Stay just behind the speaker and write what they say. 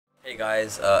Hey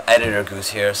guys, Editor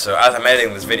Goose here. So as I'm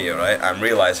editing this video, right, I'm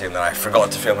realizing that I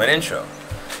forgot to film an intro.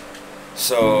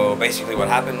 So basically what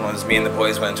happened was me and the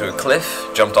boys went to a cliff,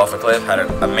 jumped off a cliff, had an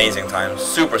amazing time,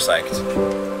 super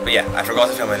psyched. But yeah, I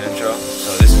forgot to film an intro,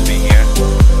 so this is me here.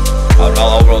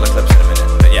 I'll roll the clips in a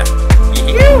minute, but yeah.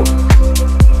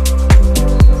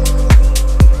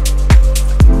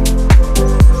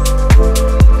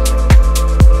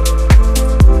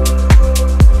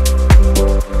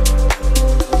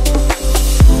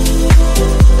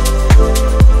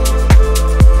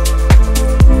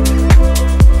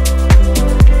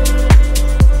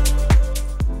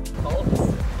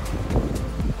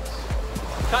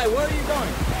 Kai, where are you going?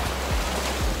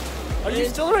 Are you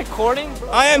still recording?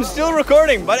 I am still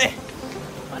recording, buddy.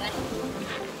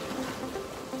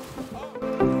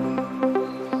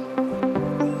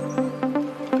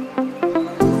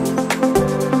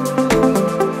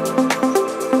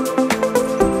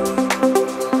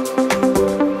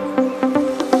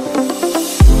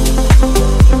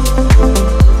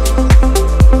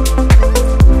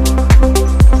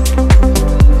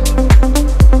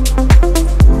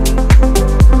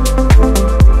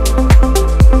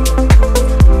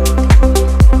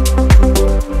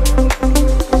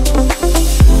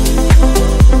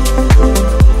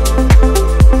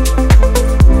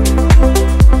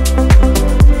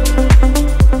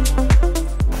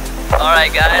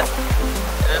 Alright guys,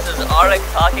 this is Arik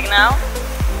talking now.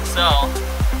 So,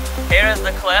 here is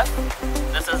the cliff.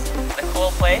 This is the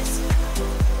cool place.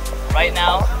 Right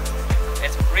now,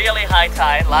 it's really high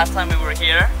tide. Last time we were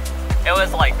here, it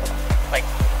was like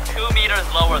 2 meters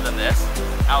lower than this.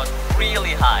 Now it's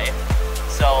really high.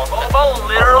 So, Bobo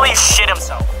literally shit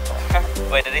himself.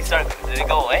 Wait, did he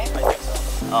go away? I think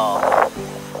so. Oh.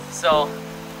 So,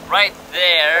 right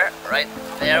there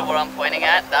where I'm pointing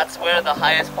at, that's where the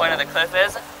highest point of the cliff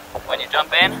is when you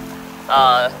jump in.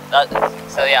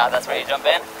 So yeah, that's where you jump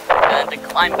in. And then to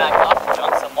climb back up,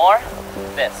 jump some more,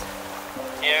 this.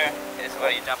 Here is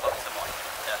where you jump up some more.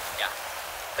 Yeah.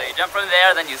 So you jump from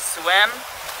there, then you swim,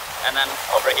 and then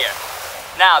over here.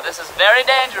 Now, this is very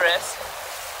dangerous.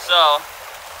 So,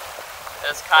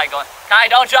 there's Kai going. Kai,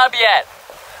 don't jump yet!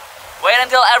 Wait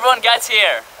until everyone gets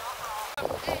here.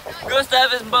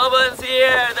 Gustav and Bubba is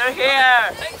here! They're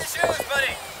here! Take the shoes,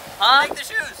 buddy! Huh? Take the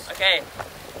shoes! Okay.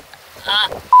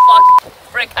 Fuck.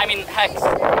 Frick, I mean hex.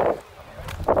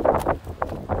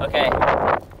 Okay.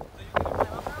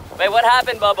 Wait, what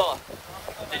happened, Bubba?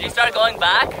 Did you start going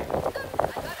back?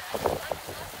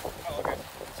 Oh, okay.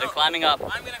 So climbing up.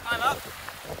 I'm gonna climb up.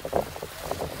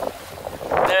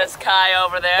 There's Kai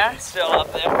over there, still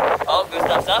up there. Oh,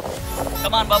 Gustav's up.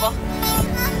 Come on, Bubba.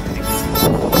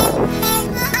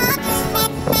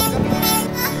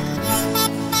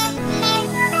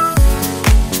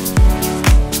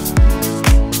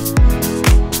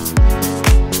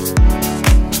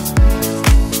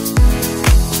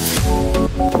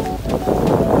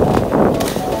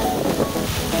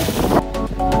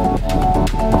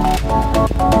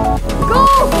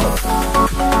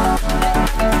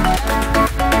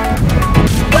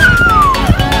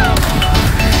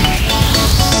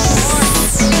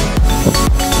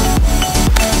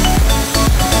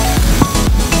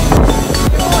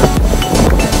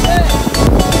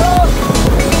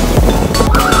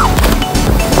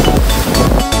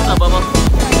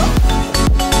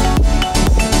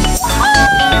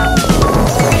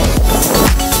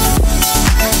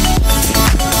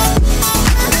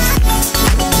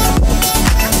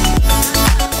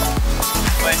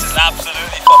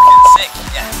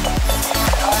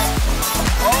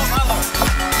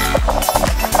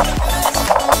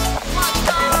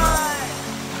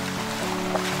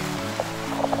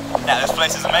 Yeah, this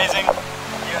place is amazing.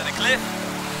 Here at the cliff.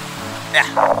 Yeah,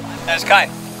 there's Kai.